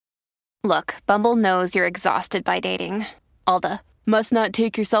Look, Bumble knows you're exhausted by dating. All the must not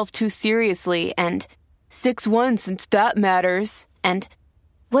take yourself too seriously and 6'1" since that matters. And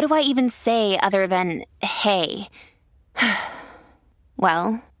what do I even say other than hey?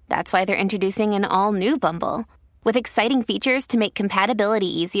 Well, that's why they're introducing an all-new Bumble with exciting features to make compatibility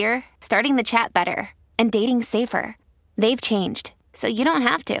easier, starting the chat better, and dating safer. They've changed, so you don't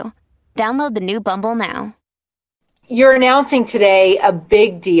have to. Download the new Bumble now. You're announcing today a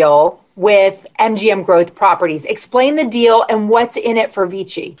big deal with MGM Growth Properties. Explain the deal and what's in it for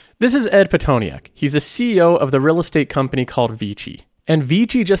Vici. This is Ed Petoniak. He's the CEO of the real estate company called Vici. And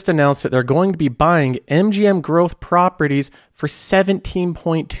Vici just announced that they're going to be buying MGM Growth Properties for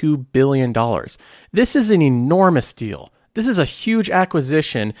 $17.2 billion. This is an enormous deal. This is a huge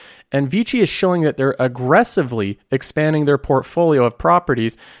acquisition, and Vici is showing that they're aggressively expanding their portfolio of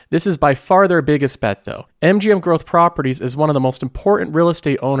properties. This is by far their biggest bet, though. MGM Growth Properties is one of the most important real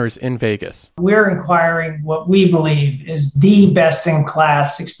estate owners in Vegas. We're acquiring what we believe is the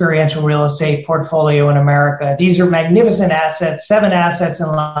best-in-class experiential real estate portfolio in America. These are magnificent assets, 7 assets in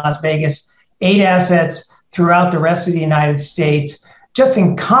Las Vegas, 8 assets throughout the rest of the United States, just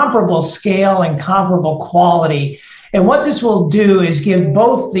incomparable scale and comparable quality. And what this will do is give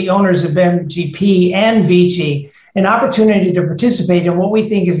both the owners of MGP and Vici an opportunity to participate in what we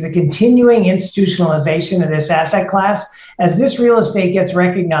think is the continuing institutionalization of this asset class, as this real estate gets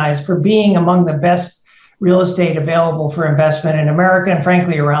recognized for being among the best real estate available for investment in America and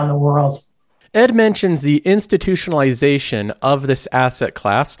frankly around the world. Ed mentions the institutionalization of this asset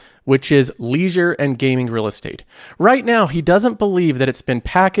class, which is leisure and gaming real estate. Right now, he doesn't believe that it's been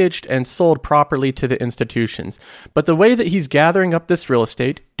packaged and sold properly to the institutions. But the way that he's gathering up this real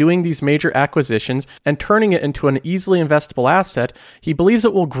estate, doing these major acquisitions, and turning it into an easily investable asset, he believes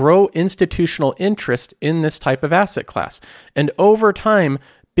it will grow institutional interest in this type of asset class. And over time,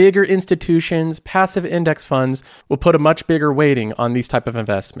 bigger institutions, passive index funds will put a much bigger weighting on these type of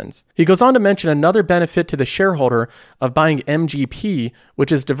investments. He goes on to mention another benefit to the shareholder of buying MGP, which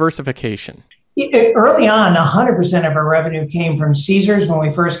is diversification. Early on, 100% of our revenue came from Caesars when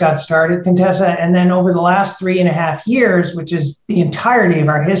we first got started, Contessa. And then over the last 3.5 years, which is the entirety of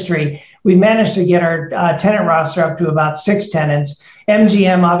our history, we've managed to get our tenant roster up to about 6 tenants.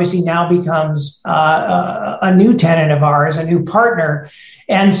 MGM obviously now becomes a new tenant of ours, a new partner.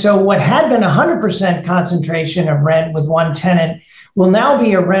 And so what had been 100% concentration of rent with one tenant will now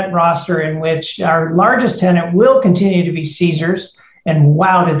be a rent roster in which our largest tenant will continue to be Caesars. And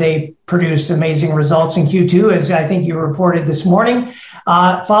wow, did they produce amazing results in Q2, as I think you reported this morning,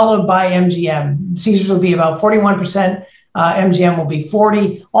 followed by MGM. Caesars will be about 41%. MGM will be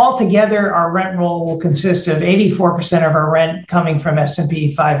 40%. Altogether, our rent roll will consist of 84% of our rent coming from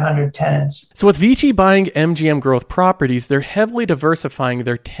S&P 500 tenants. So with Vici buying MGM Growth Properties, they're heavily diversifying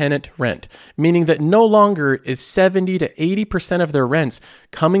their tenant rent, meaning that no longer is 70 to 80% of their rents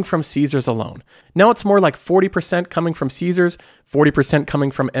coming from Caesars alone. Now it's more like 40% coming from Caesars, 40%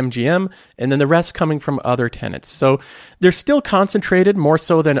 coming from MGM, and then the rest coming from other tenants. So they're still concentrated more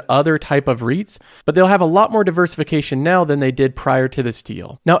so than other type of REITs, but they'll have a lot more diversification now than they did prior to this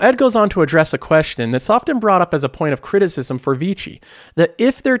deal. Now, Ed goes on to address a question that's often brought up as a point of criticism for Vici, that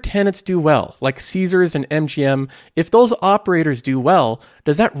if their tenants do well, like Caesars and MGM, if those operators do well,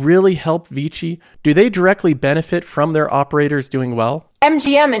 does that really help Vici? Do they directly benefit from their operators doing well?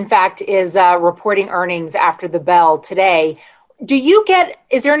 MGM, in fact, is reporting earnings after the bell today.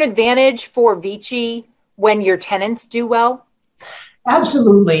 Is there an advantage for Vici when your tenants do well?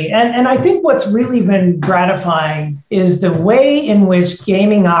 Absolutely. And I think what's really been gratifying is the way in which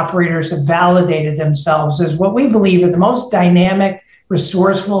gaming operators have validated themselves as what we believe are the most dynamic,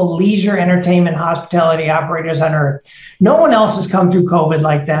 resourceful leisure, entertainment, hospitality operators on earth. No one else has come through COVID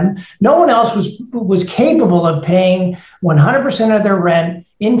like them. No one else was capable of paying 100% of their rent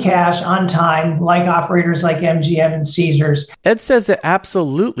in cash on time, like operators like MGM and Caesars. Ed says that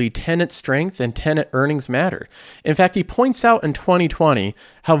absolutely tenant strength and tenant earnings matter. In fact, he points out in 2020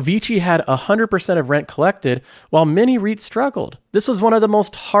 how Vici had 100% of rent collected while many REITs struggled. This was one of the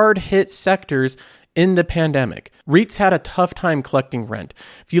most hard-hit sectors in the pandemic. REITs had a tough time collecting rent.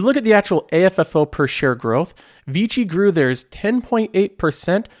 If you look at the actual AFFO per share growth, Vici grew theirs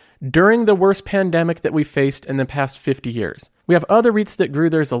 10.8% during the worst pandemic that we faced in the past 50 years. We have other REITs that grew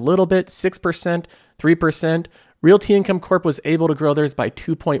theirs a little bit, 6%, 3%. Realty Income Corp was able to grow theirs by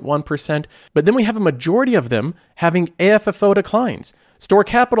 2.1%, but then we have a majority of them having AFFO declines. Store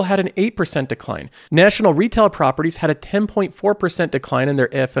Capital had an 8% decline. National Retail Properties had a 10.4% decline in their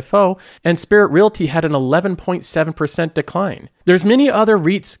AFFO, and Spirit Realty had an 11.7% decline. There's many other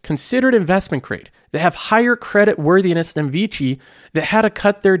REITs considered investment grade that have higher credit worthiness than Vici that had to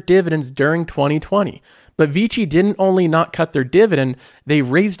cut their dividends during 2020. But Vici didn't only not cut their dividend, they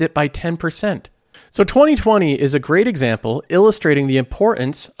raised it by 10%. So 2020 is a great example illustrating the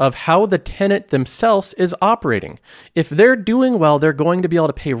importance of how the tenant themselves is operating. If they're doing well, they're going to be able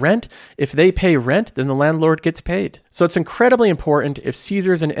to pay rent. If they pay rent, then the landlord gets paid. So it's incredibly important if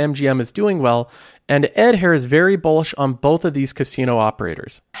Caesars and MGM is doing well, and Ed here is very bullish on both of these casino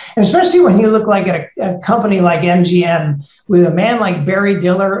operators. And especially when you look like at a company like MGM with a man like Barry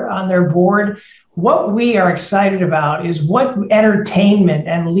Diller on their board, what we are excited about is what entertainment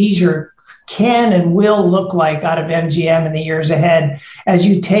and leisure can and will look like out of MGM in the years ahead as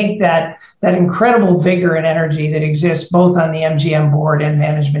you take that incredible vigor and energy that exists both on the MGM board and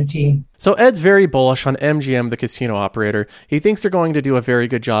management team. So Ed's very bullish on MGM, the casino operator. He thinks they're going to do a very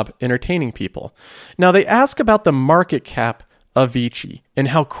good job entertaining people. Now they ask about the market cap of Vici and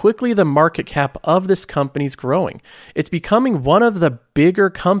how quickly the market cap of this company is growing. It's becoming one of the bigger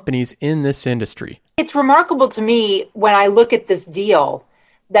companies in this industry. It's remarkable to me when I look at this deal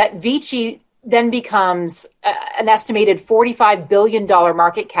that Vici then becomes an estimated $45 billion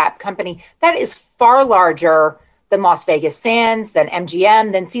market cap company. That is far larger than Las Vegas Sands, than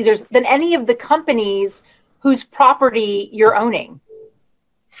MGM, than Caesars, than any of the companies whose property you're owning.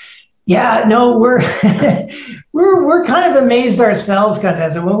 Yeah, no, we're we're kind of amazed ourselves,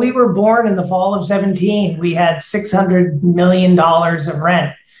 Contessa. When we were born in the fall of 2017, we had $600 million of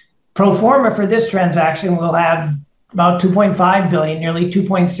rent. Pro forma for this transaction, we'll have about $2.5 billion, nearly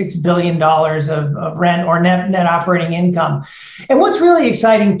 $2.6 billion of rent or net operating income. And what's really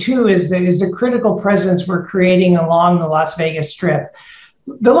exciting too is the critical presence we're creating along the Las Vegas Strip.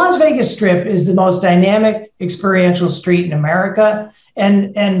 The Las Vegas Strip is the most dynamic experiential street in America.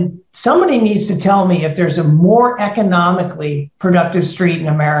 And somebody needs to tell me if there's a more economically productive street in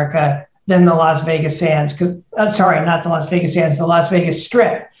America than the Las Vegas Sands. Sorry, not the Las Vegas Sands, the Las Vegas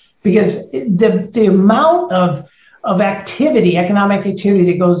Strip. Because the amount of activity, economic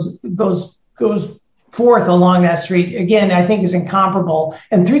activity that goes forth along that street, again, I think is incomparable.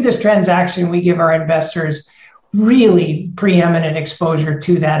 And through this transaction, we give our investors really preeminent exposure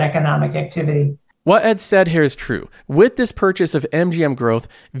to that economic activity. What Ed said here is true. With this purchase of MGM Growth,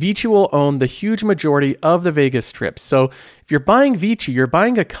 Vici will own the huge majority of the Vegas Strip. So if you're buying Vici, you're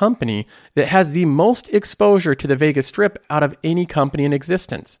buying a company that has the most exposure to the Vegas Strip out of any company in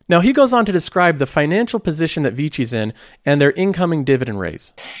existence. Now, he goes on to describe the financial position that Vici's in and their incoming dividend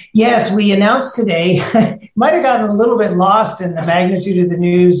raise. Yes, we announced today, might have gotten a little bit lost in the magnitude of the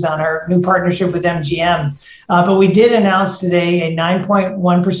news on our new partnership with MGM. But we did announce today a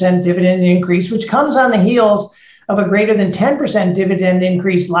 9.1% dividend increase, which comes on the heels of a greater than 10% dividend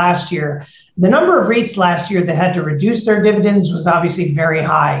increase last year. The number of REITs last year that had to reduce their dividends was obviously very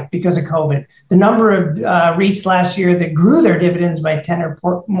high because of COVID. The number of REITs last year that grew their dividends by 10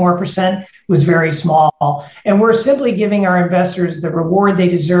 or more percent was very small. And we're simply giving our investors the reward they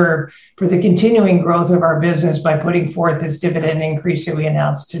deserve for the continuing growth of our business by putting forth this dividend increase that we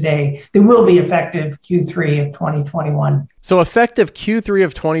announced today that will be effective Q3 of 2021. So effective Q3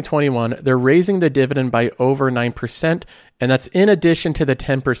 of 2021, they're raising the dividend by over 9%, and that's in addition to the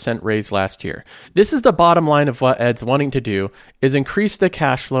 10% raise last year. This is the bottom line of what Ed's wanting to do, is increase the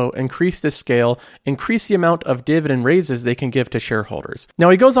cash flow, increase the scale, increase the amount of dividend raises they can give to shareholders.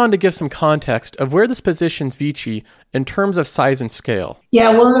 Now, he goes on to give some context of where this positions Vici in terms of size and scale. Yeah,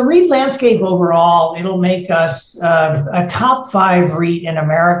 well, in the REIT landscape overall, it'll make us a top 5 REIT in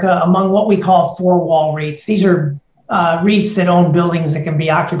America among what we call four-wall REITs. These are REITs that own buildings that can be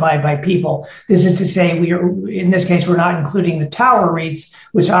occupied by people. This is to say, in this case, we're not including the tower REITs,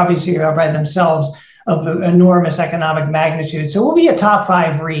 which obviously are by themselves of enormous economic magnitude. So we'll be a top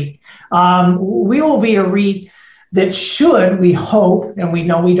 5 REIT. We will be a REIT that should, we hope, and we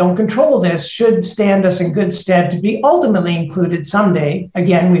know we don't control this, should stand us in good stead to be ultimately included someday.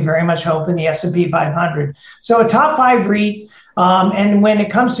 Again, we very much hope in the S&P 500. So a top 5 REIT. And when it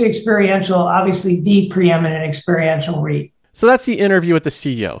comes to experiential, obviously the preeminent experiential REIT. So that's the interview with the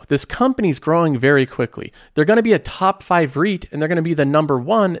CEO. This company's growing very quickly. They're going to be a top 5 REIT, and they're going to be the number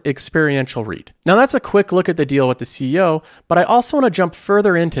 1 experiential REIT. Now that's a quick look at the deal with the CEO, but I also want to jump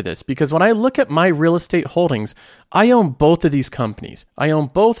further into this because when I look at my real estate holdings, I own both of these companies. I own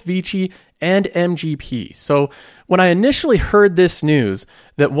both Vici and MGP. So when I initially heard this news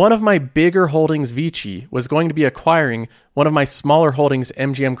that one of my bigger holdings, Vici, was going to be acquiring one of my smaller holdings,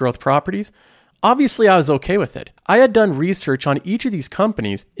 MGM Growth Properties, Obviously, I was okay with it. I had done research on each of these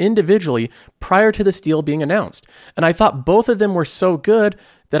companies individually prior to this deal being announced, and I thought both of them were so good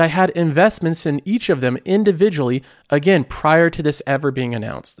that I had investments in each of them individually, again, prior to this ever being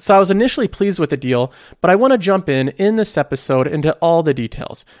announced. So I was initially pleased with the deal, but I want to jump in this episode into all the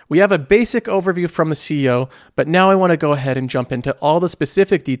details. We have a basic overview from the CEO, but now I want to go ahead and jump into all the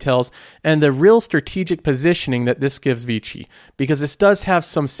specific details and the real strategic positioning that this gives Vici, because this does have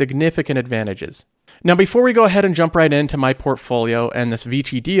some significant advantages. Now, before we go ahead and jump right into my portfolio and this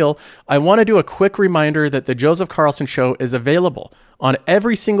Vici deal, I want to do a quick reminder that the Joseph Carlson Show is available on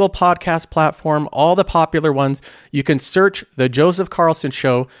every single podcast platform, all the popular ones. You can search the Joseph Carlson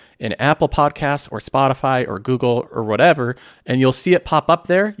Show in Apple Podcasts or Spotify or Google or whatever, and you'll see it pop up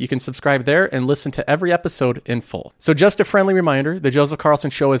there. You can subscribe there and listen to every episode in full. So just a friendly reminder, the Joseph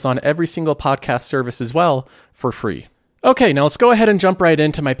Carlson Show is on every single podcast service as well for free. Okay, now let's go ahead and jump right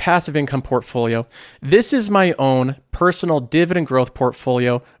into my passive income portfolio. This is my own personal dividend growth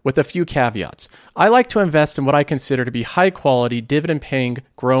portfolio with a few caveats. I like to invest in what I consider to be high quality, dividend paying,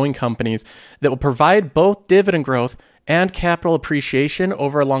 growing companies that will provide both dividend growth and capital appreciation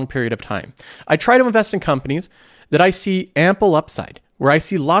over a long period of time. I try to invest in companies that I see ample upside, where I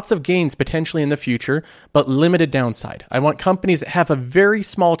see lots of gains potentially in the future, but limited downside. I want companies that have a very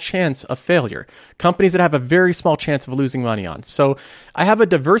small chance of failure, companies that have a very small chance of losing money on. So I have a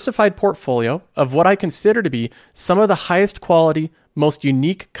diversified portfolio of what I consider to be some of the highest quality, most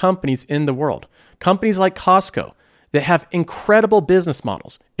unique companies in the world. Companies like Costco that have incredible business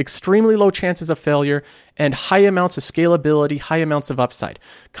models, extremely low chances of failure, and high amounts of scalability, high amounts of upside.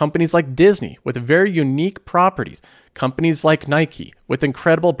 Companies like Disney with very unique properties. Companies like Nike with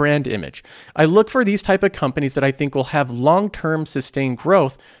incredible brand image. I look for these type of companies that I think will have long-term sustained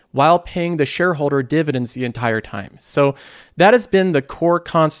growth while paying the shareholder dividends the entire time. So that has been the core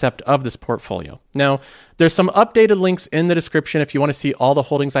concept of this portfolio. Now, there's some updated links in the description if you want to see all the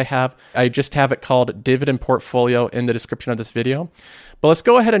holdings I have. I just have it called Dividend Portfolio in the description of this video. But let's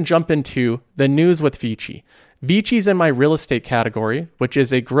go ahead and jump into the news with Vici. Vici's in my real estate category, which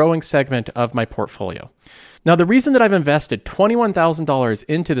is a growing segment of my portfolio. Now, the reason that I've invested $21,000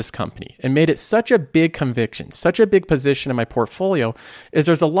 into this company and made it such a big conviction, such a big position in my portfolio, is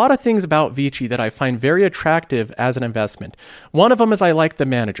there's a lot of things about Vici that I find very attractive as an investment. One of them is I like the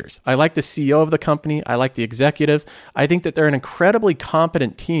managers. I like the CEO of the company. I like the executives. I think that they're an incredibly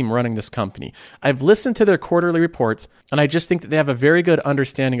competent team running this company. I've listened to their quarterly reports, and I just think that they have a very good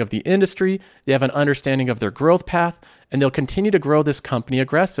understanding of the industry. They have an understanding of their growth path, and they'll continue to grow this company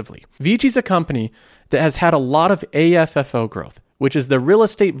aggressively. Vici's a company that has had a lot of AFFO growth, which is the real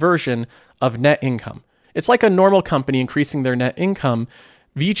estate version of net income. It's like a normal company increasing their net income.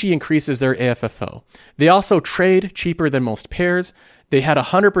 Vici increases their AFFO. They also trade cheaper than most pairs. They had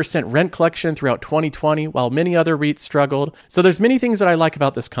 100% rent collection throughout 2020, while many other REITs struggled. So there's many things that I like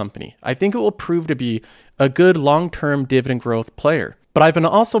about this company. I think it will prove to be a good long-term dividend growth player. But I've been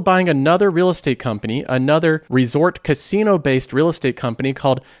also buying another real estate company, another resort casino-based real estate company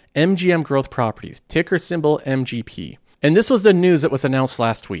called MGM Growth Properties, ticker symbol MGP. And this was the news that was announced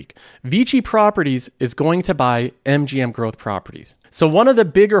last week. Vici Properties is going to buy MGM Growth Properties. So one of the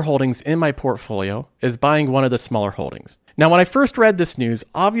bigger holdings in my portfolio is buying one of the smaller holdings. Now, when I first read this news,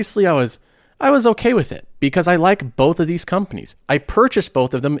 obviously I was okay with it because I like both of these companies. I purchased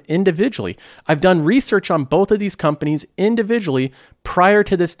both of them individually. I've done research on both of these companies individually prior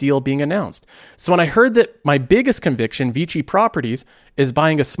to this deal being announced. So when I heard that my biggest conviction, Vici Properties, is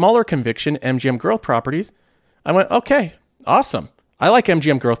buying a smaller conviction, MGM Growth Properties, I went, okay, awesome. I like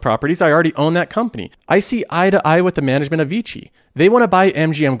MGM Growth Properties. I already own that company. I see eye to eye with the management of Vici. They want to buy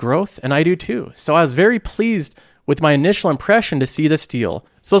MGM Growth, and I do too. So I was very pleased with my initial impression to see this deal.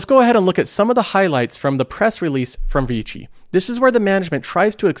 So let's go ahead and look at some of the highlights from the press release from Vici. This is where the management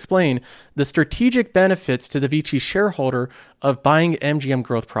tries to explain the strategic benefits to the Vici shareholder of buying MGM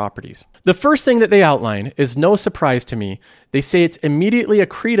Growth Properties. The first thing that they outline is no surprise to me. They say it's immediately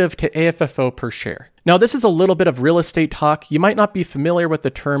accretive to AFFO per share. Now, this is a little bit of real estate talk. You might not be familiar with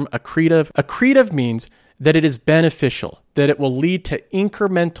the term accretive. Accretive means that it is beneficial, that it will lead to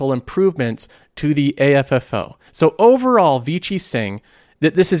incremental improvements to the AFFO. So overall, Vici's saying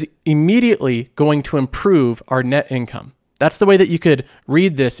that this is immediately going to improve our net income. That's the way that you could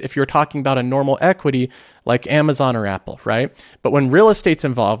read this if you're talking about a normal equity like Amazon or Apple, right? But when real estate's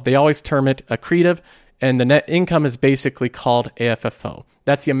involved, they always term it accretive, and the net income is basically called AFFO.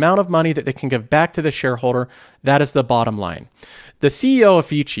 That's the amount of money that they can give back to the shareholder. That is the bottom line. The CEO of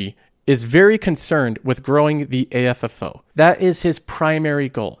Vici is very concerned with growing the AFFO. That is his primary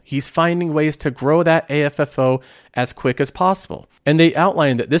goal. He's finding ways to grow that AFFO as quick as possible. And they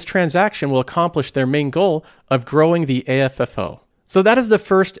outline that this transaction will accomplish their main goal of growing the AFFO. So that is the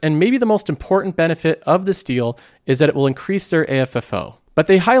first and maybe the most important benefit of this deal, is that it will increase their AFFO. But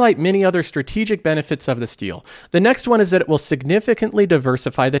they highlight many other strategic benefits of this deal. The next one is that it will significantly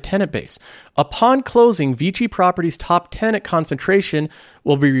diversify the tenant base. Upon closing, Vici Properties' top tenant concentration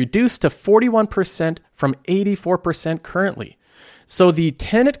will be reduced to 41% from 84% currently. So the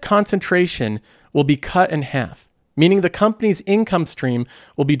tenant concentration will be cut in half, meaning the company's income stream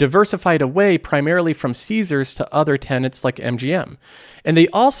will be diversified away primarily from Caesars to other tenants like MGM. And they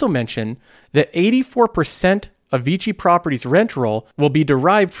also mention that 84% of Vici Properties' rent roll will be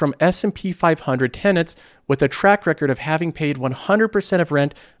derived from S&P 500 tenants with a track record of having paid 100% of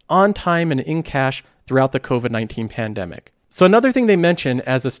rent on time and in cash throughout the COVID-19 pandemic. So another thing they mention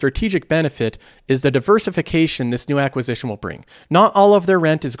as a strategic benefit is the diversification this new acquisition will bring. Not all of their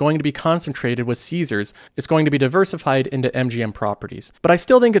rent is going to be concentrated with Caesars. It's going to be diversified into MGM properties. But I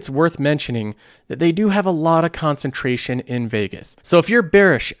still think it's worth mentioning that they do have a lot of concentration in Vegas. So if you're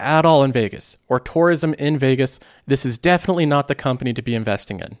bearish at all in Vegas or tourism in Vegas, this is definitely not the company to be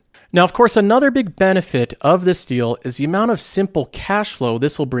investing in. Now, of course, another big benefit of this deal is the amount of simple cash flow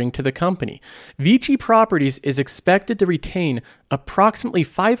this will bring to the company. Vici Properties is expected to retain approximately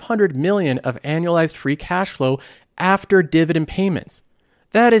 $500 million of annualized free cash flow after dividend payments.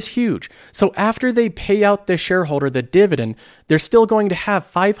 That is huge. So after they pay out the shareholder the dividend, they're still going to have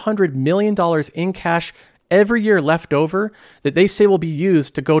 $500 million in cash every year left over that they say will be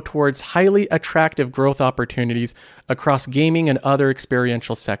used to go towards highly attractive growth opportunities across gaming and other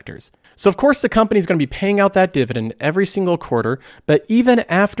experiential sectors. So of course the company is going to be paying out that dividend every single quarter, but even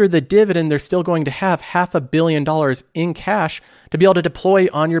after the dividend, they're still going to have $500 million in cash to be able to deploy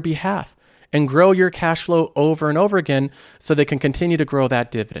on your behalf and grow your cash flow over and over again so they can continue to grow that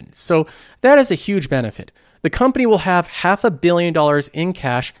dividend. So that is a huge benefit. The company will have $500 million in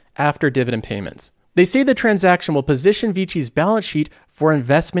cash after dividend payments. They say the transaction will position Vici's balance sheet for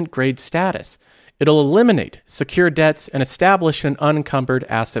investment grade status. It'll eliminate secured debts and establish an unencumbered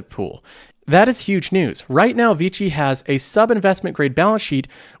asset pool. That is huge news. Right now, Vici has a sub-investment grade balance sheet,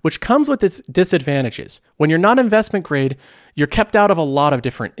 which comes with its disadvantages. When you're not investment grade, you're kept out of a lot of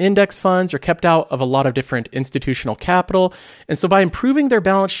different index funds, you're kept out of a lot of different institutional capital. And so by improving their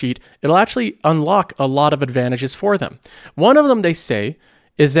balance sheet, it'll actually unlock a lot of advantages for them. One of them, they say,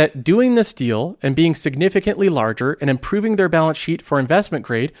 is that doing this deal and being significantly larger and improving their balance sheet for investment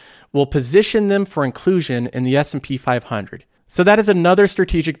grade will position them for inclusion in the S&P 500. So that is another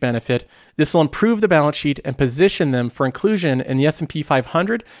strategic benefit. This will improve the balance sheet and position them for inclusion in the S&P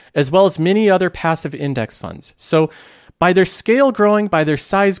 500, as well as many other passive index funds. So by their scale growing, by their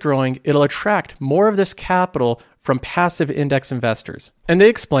size growing, it'll attract more of this capital from passive index investors. And they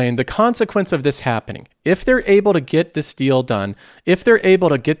explain the consequence of this happening. If they're able to get this deal done, if they're able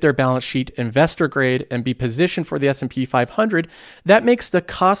to get their balance sheet investor grade and be positioned for the S&P 500, that makes the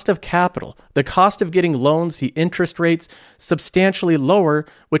cost of capital, the cost of getting loans, the interest rates substantially lower,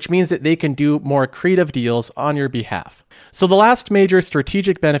 which means that they can do more accretive deals on your behalf. So the last major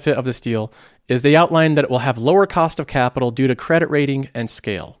strategic benefit of this deal is they outline that it will have lower cost of capital due to credit rating and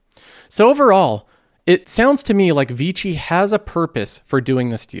scale. So overall, it sounds to me like Vici has a purpose for doing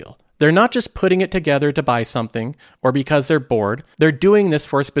this deal. They're not just putting it together to buy something or because they're bored. They're doing this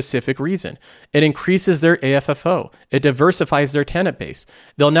for a specific reason. It increases their AFFO. It diversifies their tenant base.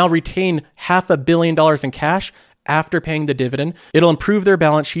 They'll now retain $500 million in cash after paying the dividend. It'll improve their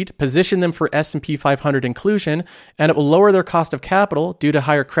balance sheet, position them for S&P 500 inclusion, and it will lower their cost of capital due to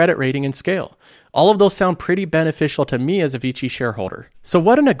higher credit rating and scale. All of those sound pretty beneficial to me as a Vici shareholder. So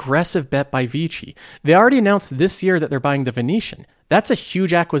what an aggressive bet by Vici. They already announced this year that they're buying the Venetian. That's a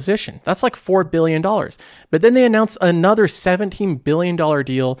huge acquisition. That's like $4 billion. But then they announced another $17 billion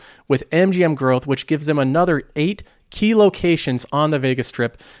deal with MGM Growth, which gives them another 8 key locations on the Vegas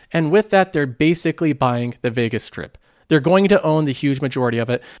Strip. And with that, they're basically buying the Vegas Strip. They're going to own the huge majority of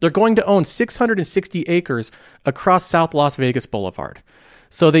it. They're going to own 660 acres across South Las Vegas Boulevard.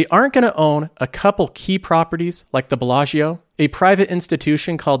 So they aren't going to own a couple key properties like the Bellagio. A private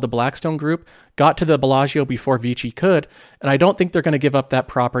institution called the Blackstone Group got to the Bellagio before Vici could, and I don't think they're going to give up that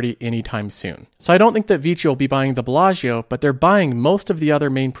property anytime soon. So I don't think that Vici will be buying the Bellagio, but they're buying most of the other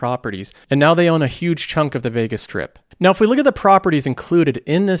main properties, and now they own a huge chunk of the Vegas Strip. Now, if we look at the properties included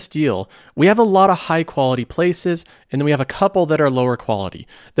in this deal, we have a lot of high quality places, and then we have a couple that are lower quality.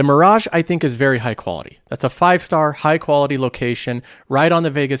 The Mirage, I think, is very high quality. That's a 5-star, high quality location right on the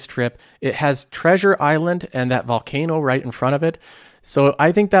Vegas Strip. It has Treasure Island and that volcano right in front of it. So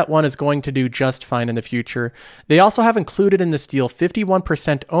I think that one is going to do just fine in the future. They also have included in this deal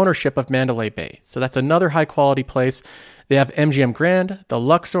 51% ownership of Mandalay Bay. So that's another high quality place. They have MGM Grand, the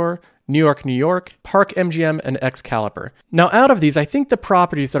Luxor, New York, Park MGM, and Excalibur. Now, out of these, I think the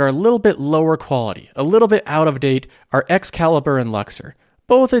properties that are a little bit lower quality, a little bit out of date, are Excalibur and Luxor.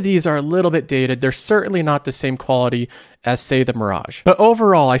 Both of these are a little bit dated. They're certainly not the same quality as, say, the Mirage. But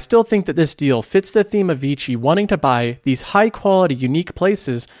overall, I still think that this deal fits the theme of Vici wanting to buy these high-quality, unique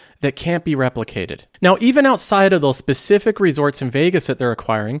places that can't be replicated. Now, even outside of those specific resorts in Vegas that they're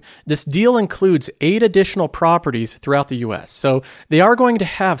acquiring, this deal includes 8 additional properties throughout the US. So they are going to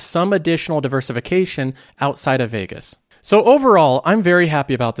have some additional diversification outside of Vegas. So overall, I'm very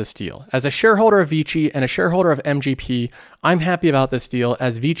happy about this deal. As a shareholder of Vici and a shareholder of MGP, I'm happy about this deal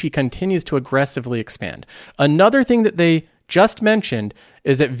as Vici continues to aggressively expand. Another thing that they just mentioned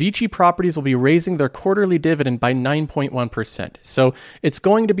is that Vici Properties will be raising their quarterly dividend by 9.1%. So it's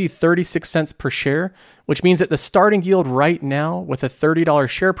going to be 36 cents per share, which means that the starting yield right now with a $30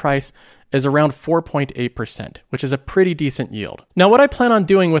 share price is around 4.8%, which is a pretty decent yield. Now, what I plan on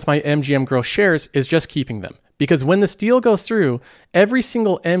doing with my MGM Growth shares is just keeping them. Because when this deal goes through, every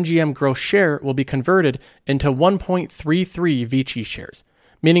single MGM Growth share will be converted into 1.33 Vici shares,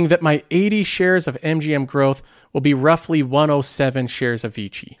 meaning that my 80 shares of MGM Growth will be roughly 107 shares of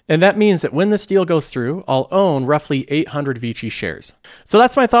Vici. And that means that when this deal goes through, I'll own roughly 800 Vici shares. So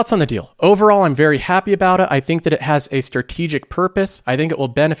that's my thoughts on the deal. Overall, I'm very happy about it. I think that it has a strategic purpose. I think it will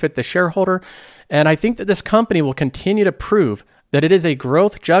benefit the shareholder. And I think that this company will continue to prove that it is a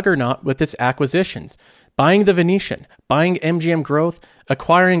growth juggernaut with its acquisitions. Buying the Venetian, buying MGM Growth,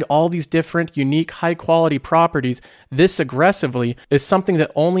 acquiring all these different, unique, high-quality properties this aggressively is something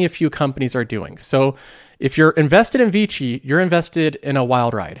that only a few companies are doing. So if you're invested in Vici, you're invested in a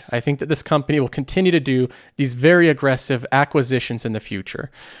wild ride. I think that this company will continue to do these very aggressive acquisitions in the future.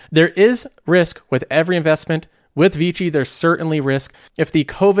 There is risk with every investment. With Vici, there's certainly risk. If the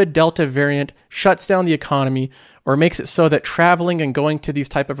COVID Delta variant shuts down the economy or makes it so that traveling and going to these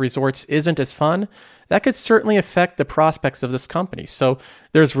type of resorts isn't as fun, that could certainly affect the prospects of this company. So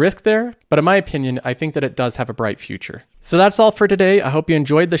there's risk there, but in my opinion, I think that it does have a bright future. So that's all for today. I hope you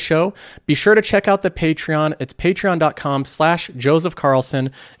enjoyed the show. Be sure to check out the Patreon. It's patreon.com/Joseph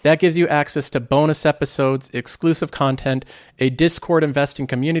Carlson. That gives you access to bonus episodes, exclusive content, a Discord investing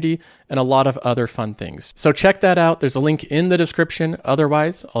community, and a lot of other fun things. So check that out. There's a link in the description.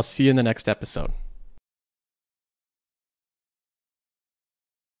 Otherwise, I'll see you in the next episode.